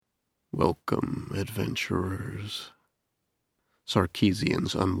Welcome, adventurers.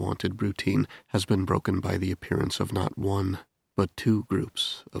 Sarkeesian's unwanted routine has been broken by the appearance of not one, but two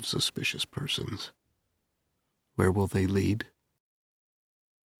groups of suspicious persons. Where will they lead?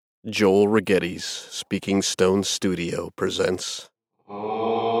 Joel Rigetti's Speaking Stone Studio presents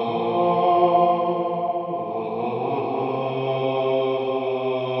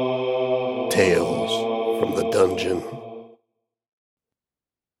Tales from the Dungeon.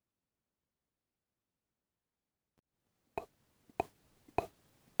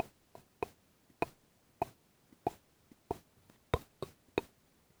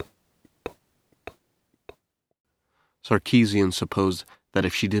 Sarkeesian supposed that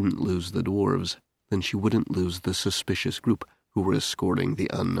if she didn't lose the dwarves, then she wouldn't lose the suspicious group who were escorting the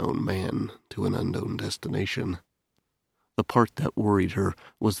unknown man to an unknown destination. The part that worried her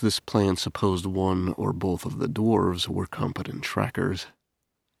was this plan supposed one or both of the dwarves were competent trackers.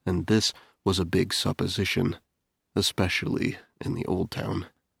 And this was a big supposition, especially in the Old Town.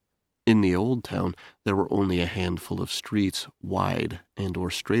 In the Old Town, there were only a handful of streets wide and or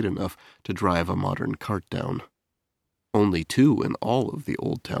straight enough to drive a modern cart down. Only two in all of the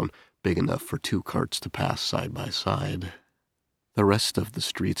Old Town, big enough for two carts to pass side by side. The rest of the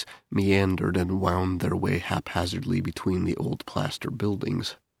streets meandered and wound their way haphazardly between the old plaster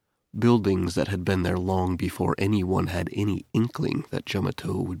buildings that had been there long before anyone had any inkling that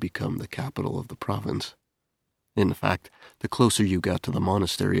Jumato would become the capital of the province. In fact, the closer you got to the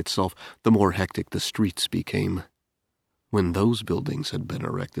monastery itself, the more hectic the streets became. When those buildings had been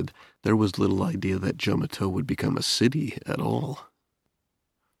erected, there was little idea that Jumato would become a city at all.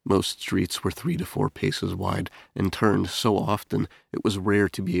 Most streets were 3 to 4 paces wide and turned so often it was rare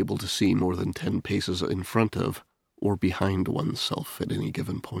to be able to see more than 10 paces in front of or behind oneself at any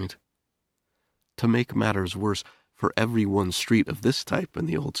given point. To make matters worse, for every one street of this type in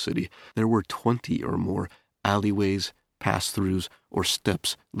the old city, there were 20 or more alleyways, pass-throughs, or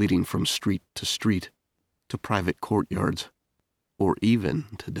steps leading from street to private courtyards, or even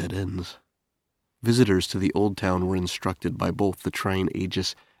to dead ends. Visitors to the Old Town were instructed by both the Trine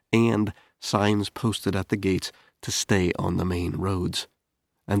Aegis and signs posted at the gates to stay on the main roads,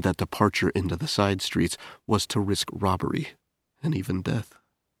 and that departure into the side streets was to risk robbery and even death.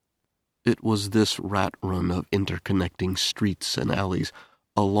 It was this rat run of interconnecting streets and alleys,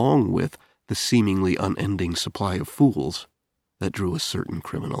 along with the seemingly unending supply of fools, that drew a certain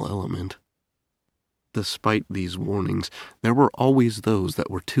criminal element. Despite these warnings, there were always those that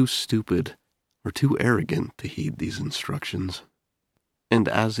were too stupid or too arrogant to heed these instructions. And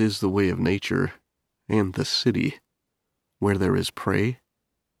as is the way of nature, and the city, where there is prey,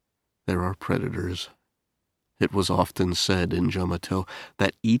 there are predators. It was often said in Jumato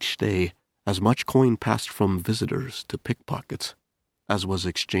that each day as much coin passed from visitors to pickpockets as was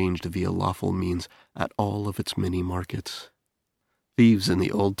exchanged via lawful means at all of its many markets. Thieves in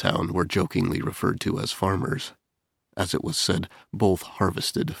the Old Town were jokingly referred to as farmers, as it was said both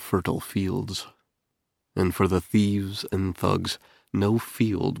harvested fertile fields. And for the thieves and thugs, no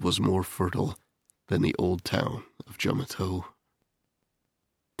field was more fertile than the Old Town of Jumato.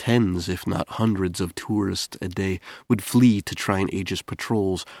 Tens, if not hundreds, of tourists a day would flee to Trine Aegis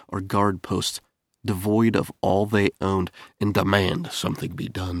patrols or guard posts, devoid of all they owned, and demand something be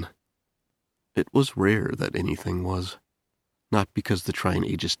done. It was rare that anything was, not because the Trine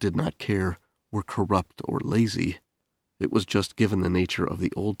Aegis did not care, were corrupt or lazy. It was just given the nature of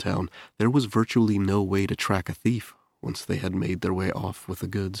the Old Town, there was virtually no way to track a thief once they had made their way off with the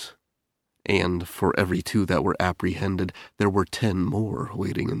goods. And for every 2 that were apprehended, there were 10 more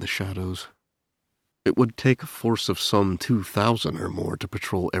waiting in the shadows. It would take a force of some 2,000 or more to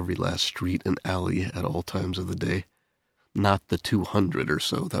patrol every last street and alley at all times of the day, not the 200 or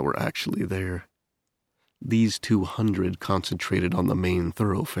so that were actually there. These 200 concentrated on the main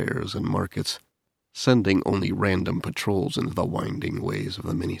thoroughfares and markets, sending only random patrols into the winding ways of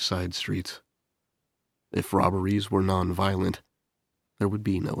the many side streets. If robberies were non-violent, there would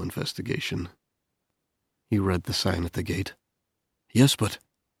be no investigation. He read the sign at the gate. "Yes, but—"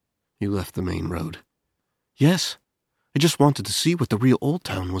 He left the main road. "Yes, I just wanted to see what the real Old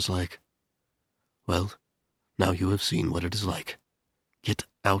Town was like." "Well, now you have seen what it is like. Get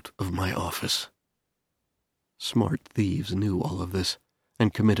out of my office." Smart thieves knew all of this,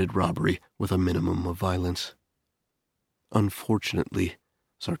 and committed robbery with a minimum of violence. Unfortunately,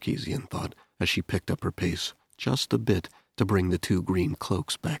 Sarkeesian thought, as she picked up her pace just a bit to bring the 2 green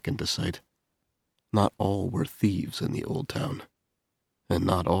cloaks back into sight, not all were thieves in the Old Town, and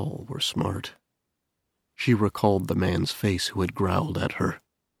not all were smart. She recalled the man's face who had growled at her,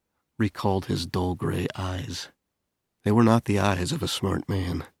 recalled his dull gray eyes. They were not the eyes of a smart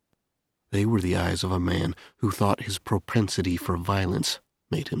man. They were the eyes of a man who thought his propensity for violence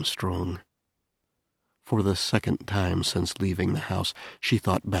made him strong. For the second time since leaving the house, she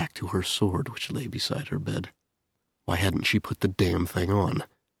thought back to her sword which lay beside her bed. Why hadn't she put the damn thing on?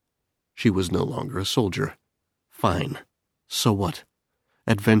 She was no longer a soldier. Fine. So what?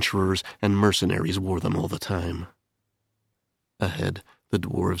 Adventurers and mercenaries wore them all the time. Ahead, the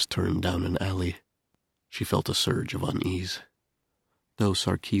dwarves turned down an alley. She felt a surge of unease. Though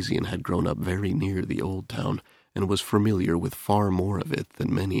Sarkeesian had grown up very near the old town and was familiar with far more of it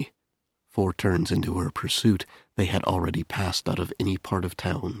than many, 4 turns into her pursuit, they had already passed out of any part of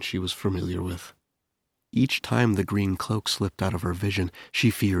town she was familiar with. Each time the green cloak slipped out of her vision, she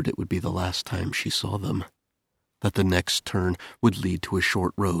feared it would be the last time she saw them. That the next turn would lead to a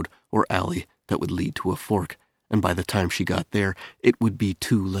short road or alley that would lead to a fork, and by the time she got there, it would be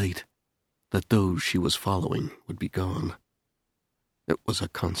too late. That those she was following would be gone. It was a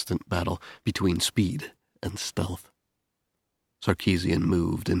constant battle between speed and stealth. Sarkeesian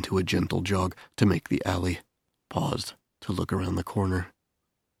moved into a gentle jog to make the alley, paused to look around the corner.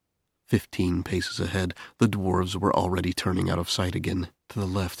 15 paces ahead, the dwarves were already turning out of sight again, to the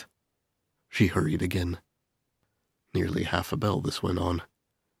left. She hurried again. Nearly half a bell this went on.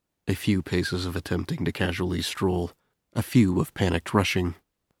 A few paces of attempting to casually stroll, a few of panicked rushing,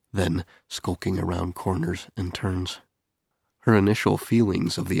 then skulking around corners and turns. Her initial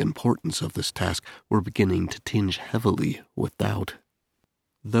feelings of the importance of this task were beginning to tinge heavily with doubt.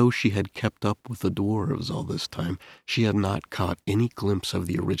 Though she had kept up with the dwarves all this time, she had not caught any glimpse of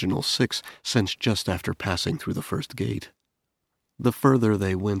the original 6 since just after passing through the first gate. The further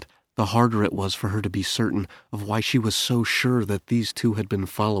they went, the harder it was for her to be certain of why she was so sure that these 2 had been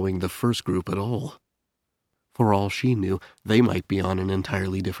following the first group at all. For all she knew, they might be on an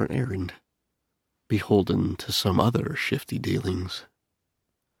entirely different errand, beholden to some other shifty dealings.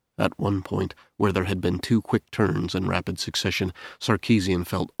 At one point, where there had been 2 quick turns in rapid succession, Sarkeesian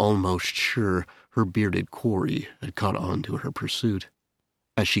felt almost sure her bearded quarry had caught on to her pursuit.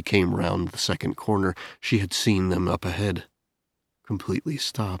 As she came round the second corner, she had seen them up ahead, completely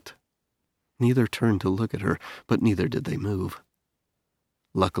stopped. Neither turned to look at her, but neither did they move.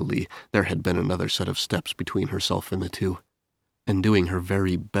 Luckily, there had been another set of steps between herself and the 2, and doing her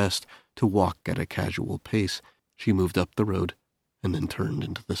very best to walk at a casual pace, she moved up the road and then turned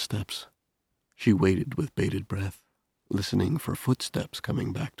into the steps. She waited with bated breath, listening for footsteps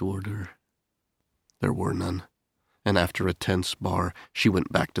coming back toward her. There were none, and after a tense bar, she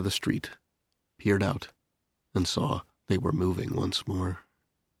went back to the street, peered out, and saw they were moving once more.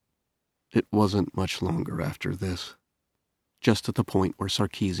 It wasn't much longer after this. Just at the point where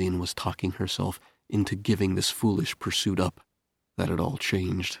Sarkeesian was talking herself into giving this foolish pursuit up, that it all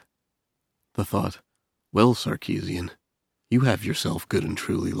changed. The thought, well, Sarkeesian, you have yourself good and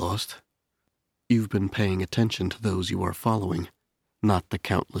truly lost. You've been paying attention to those you are following, not the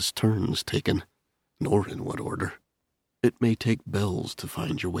countless turns taken, nor in what order. It may take bells to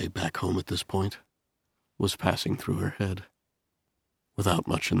find your way back home at this point, was passing through her head. Without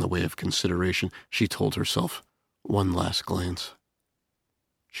much in the way of consideration, she told herself, one last glance.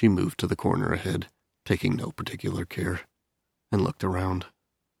 She moved to the corner ahead, taking no particular care, and looked around.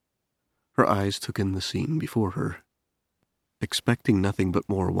 Her eyes took in the scene before her. Expecting nothing but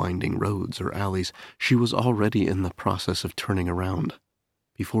more winding roads or alleys, she was already in the process of turning around,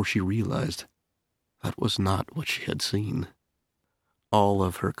 before she realized that was not what she had seen. All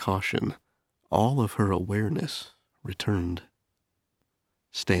of her caution, all of her awareness returned.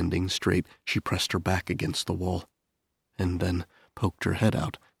 Standing straight, she pressed her back against the wall, and then poked her head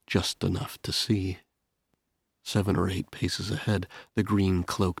out just enough to see. 7 or 8 paces ahead, the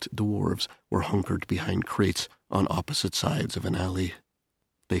green-cloaked dwarves were hunkered behind crates on opposite sides of an alley.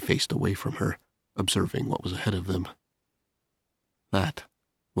 They faced away from her, observing what was ahead of them. That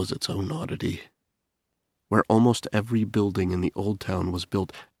was its own oddity. Where almost every building in the old town was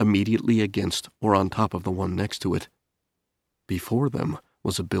built immediately against or on top of the one next to it, before them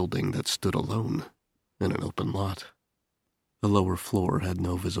was a building that stood alone in an open lot. The lower floor had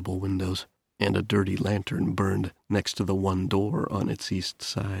no visible windows, and a dirty lantern burned next to the one door on its east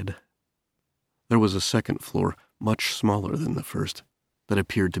side. There was a second floor, much smaller than the first, that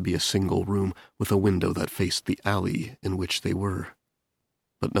appeared to be a single room with a window that faced the alley in which they were,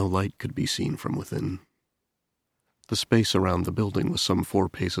 but no light could be seen from within. The space around the building was some 4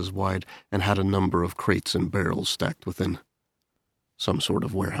 paces wide and had a number of crates and barrels stacked within. Some sort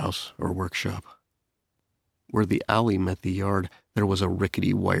of warehouse or workshop. Where the alley met the yard, there was a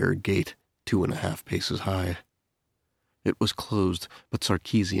rickety wire gate 2.5 paces high. It was closed, but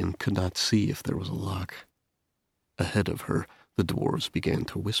Sarkeesian could not see if there was a lock. Ahead of her, the The dwarves began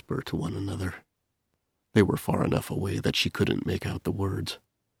to whisper to one another. They were far enough away that she couldn't make out the words.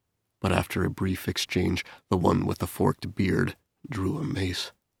 But after a brief exchange, the one with the forked beard drew a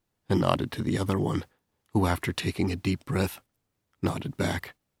mace and nodded to the other one, who, after taking a deep breath, nodded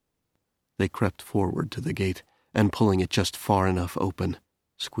back. They crept forward to the gate, and pulling it just far enough open,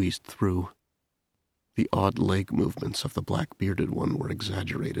 squeezed through. The odd leg movements of the black-bearded one were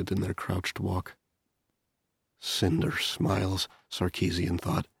exaggerated in their crouched walk. Cinder smiles, Sarkeesian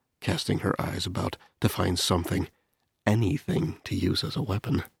thought, casting her eyes about to find something, anything to use as a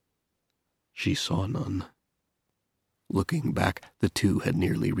weapon. She saw none. Looking back, the two had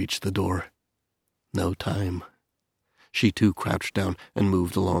nearly reached the door. No time. She too crouched down and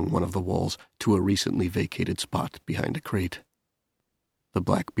moved along one of the walls to a recently vacated spot behind a crate. The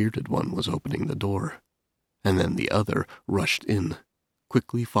black-bearded one was opening the door, and then the other rushed in,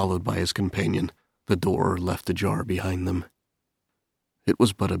 quickly followed by his companion, the door left ajar behind them. It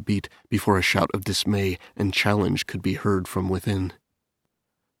was but a beat before a shout of dismay and challenge could be heard from within.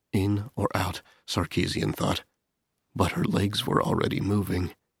 In or out, Sarkeesian thought, but her legs were already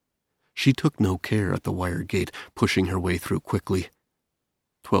moving. She took no care at the wire gate, pushing her way through quickly.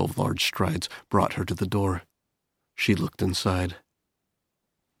 12 large strides brought her to the door. She looked inside.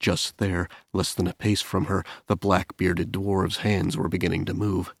 Just there, less than a pace from her, the black-bearded dwarf's hands were beginning to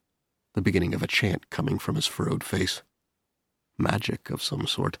move, the beginning of a chant coming from his furrowed face. Magic of some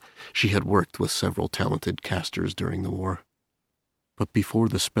sort. She had worked with several talented casters during the war. But before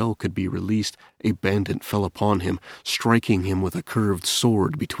the spell could be released, a bandit fell upon him, striking him with a curved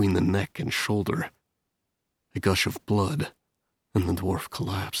sword between the neck and shoulder. A gush of blood, and the dwarf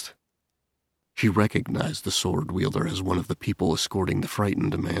collapsed. She recognized the sword wielder as one of the people escorting the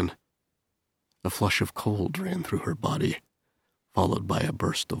frightened man. A flush of cold ran through her body, followed by a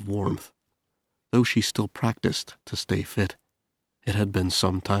burst of warmth. Though she still practiced to stay fit, it had been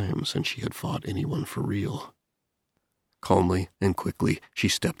some time since she had fought anyone for real. Calmly and quickly, she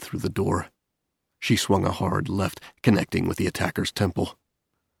stepped through the door. She swung a hard left, connecting with the attacker's temple.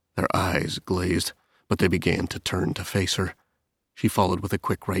 Their eyes glazed, but they began to turn to face her. She followed with a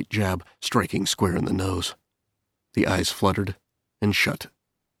quick right jab, striking square in the nose. The eyes fluttered and shut,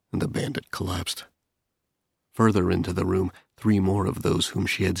 and the bandit collapsed. Further into the room, 3 more of those whom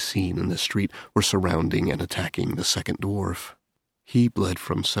she had seen in the street were surrounding and attacking the second dwarf. He bled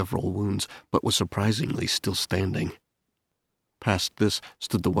from several wounds, but was surprisingly still standing. Past this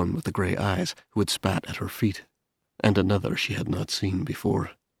stood the one with the gray eyes who had spat at her feet, and another she had not seen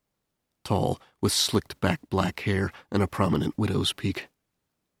before. Tall, with slicked-back black hair and a prominent widow's peak.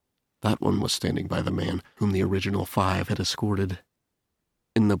 That one was standing by the man whom the original 5 had escorted.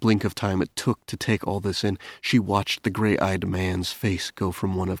 In the blink of time it took to take all this in, she watched the gray-eyed man's face go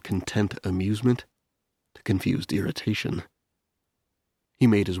from one of content amusement to confused irritation. He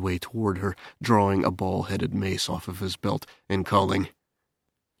made his way toward her, drawing a ball-headed mace off of his belt and calling,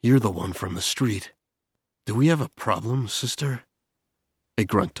 "You're the one from the street. Do we have a problem, sister?" A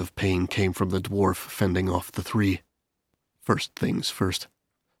grunt of pain came from the dwarf fending off the 3. First things first.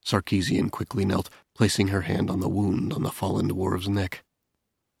 Sarkeesian quickly knelt, placing her hand on the wound on the fallen dwarf's neck.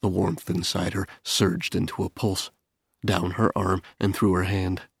 The warmth inside her surged into a pulse, down her arm and through her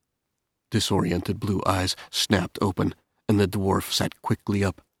hand. Disoriented blue eyes snapped open, and the dwarf sat quickly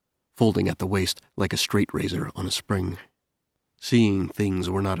up, folding at the waist like a straight razor on a spring. Seeing things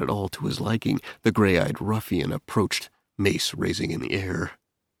were not at all to his liking, the gray-eyed ruffian approached, mace raising in the air.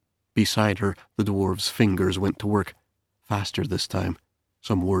 Beside her, the dwarf's fingers went to work, faster this time,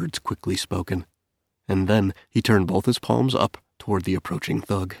 some words quickly spoken, and then he turned both his palms up toward the approaching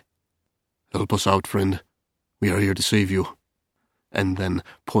thug. "Help us out, friend. We are here to save you." And then,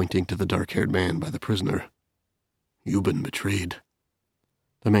 pointing to the dark-haired man by the prisoner, "You've been betrayed."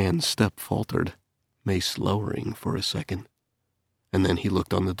 The man's step faltered, mace lowering for a second, and then he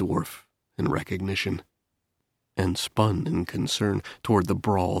looked on the dwarf in recognition, and spun in concern toward the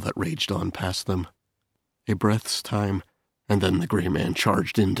brawl that raged on past them. A breath's time, and then the gray man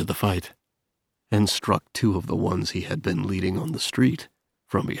charged into the fight, and struck 2 of the ones he had been leading on the street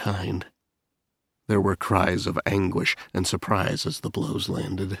from behind. There were cries of anguish and surprise as the blows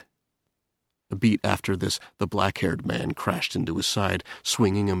landed. A beat after this, the black-haired man crashed into his side,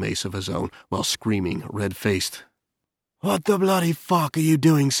 swinging a mace of his own while screaming, red-faced, "What the bloody fuck are you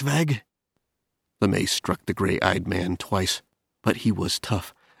doing, Sveg?" The mace struck the gray-eyed man twice, but he was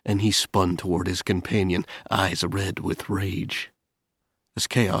tough, and he spun toward his companion, eyes red with rage. This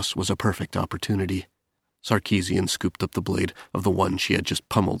chaos was a perfect opportunity. Sarkeesian scooped up the blade of the one she had just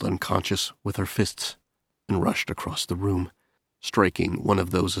pummeled unconscious with her fists and rushed across the room, striking one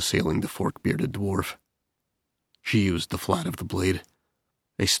of those assailing the fork-bearded dwarf. She used the flat of the blade.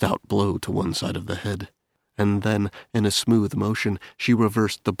 A stout blow to one side of the head, and then, in a smooth motion, she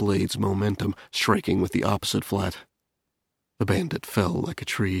reversed the blade's momentum, striking with the opposite flat. The bandit fell like a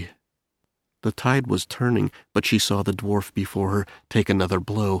tree. The tide was turning, but she saw the dwarf before her take another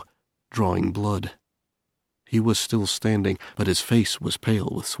blow, drawing blood. He was still standing, but his face was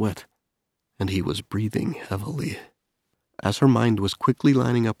pale with sweat, and he was breathing heavily. As her mind was quickly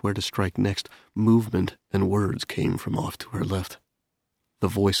lining up where to strike next, movement and words came from off to her left. The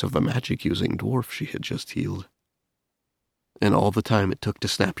voice of the magic-using dwarf she had just healed. And all the time it took to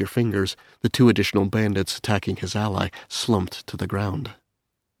snap your fingers, the 2 additional bandits attacking his ally slumped to the ground,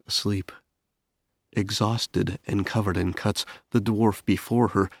 asleep. Exhausted and covered in cuts, the dwarf before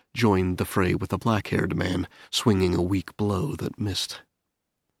her joined the fray with a black-haired man, swinging a weak blow that missed.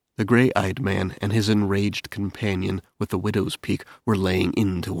 The gray-eyed man and his enraged companion with the widow's peak were laying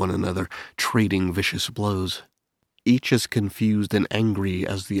into one another, trading vicious blows, each as confused and angry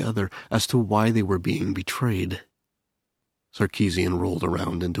as the other as to why they were being betrayed. Sarkeesian rolled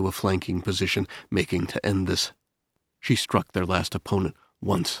around into a flanking position, making to end this. She struck their last opponent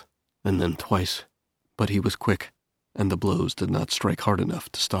once, and then twice, but he was quick, and the blows did not strike hard enough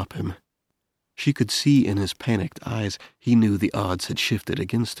to stop him. She could see in his panicked eyes he knew the odds had shifted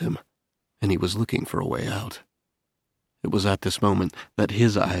against him, and he was looking for a way out. It was at this moment that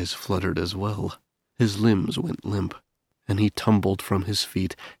his eyes fluttered as well. His limbs went limp, and he tumbled from his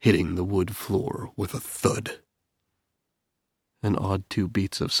feet, hitting the wood floor with a thud. An odd 2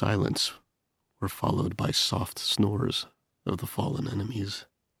 beats of silence were followed by soft snores of the fallen enemies.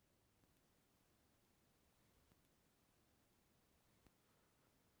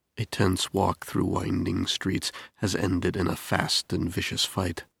 A tense walk through winding streets has ended in a fast and vicious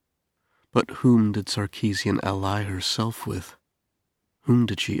fight. But whom did Sarkeesian ally herself with? Whom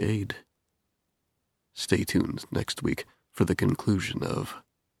did she aid? Stay tuned next week for the conclusion of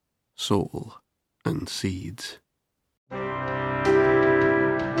Soul and Seeds.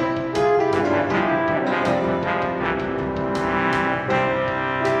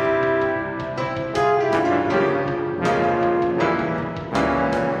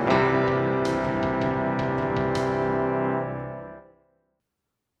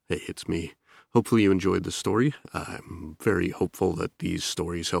 Hey, it's me. Hopefully you enjoyed the story. I'm very hopeful that these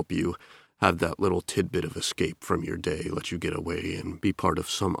stories help you have that little tidbit of escape from your day, let you get away and be part of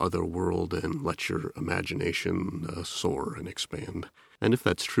some other world and let your imagination soar and expand. And if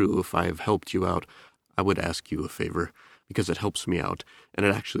that's true, if I've helped you out, I would ask you a favor, because it helps me out, and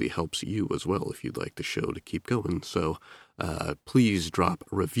it actually helps you as well if you'd like the show to keep going. So please drop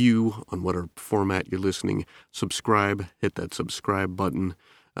a review on whatever format you're listening, subscribe, hit that subscribe button,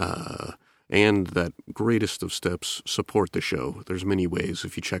 and that greatest of steps, support the show. There's many ways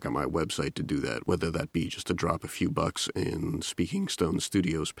if you check out my website to do that, whether that be just to drop a few bucks in Speaking Stone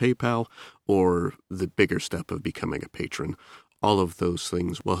Studios PayPal, or the bigger step of becoming a patron. All of those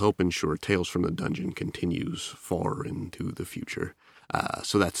things will help ensure Tales from the Dungeon continues far into the future.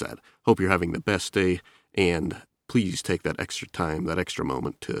 So that's that. Hope you're having the best day, and please take that extra time, that extra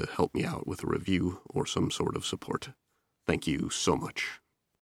moment to help me out with a review or some sort of support. Thank you so much.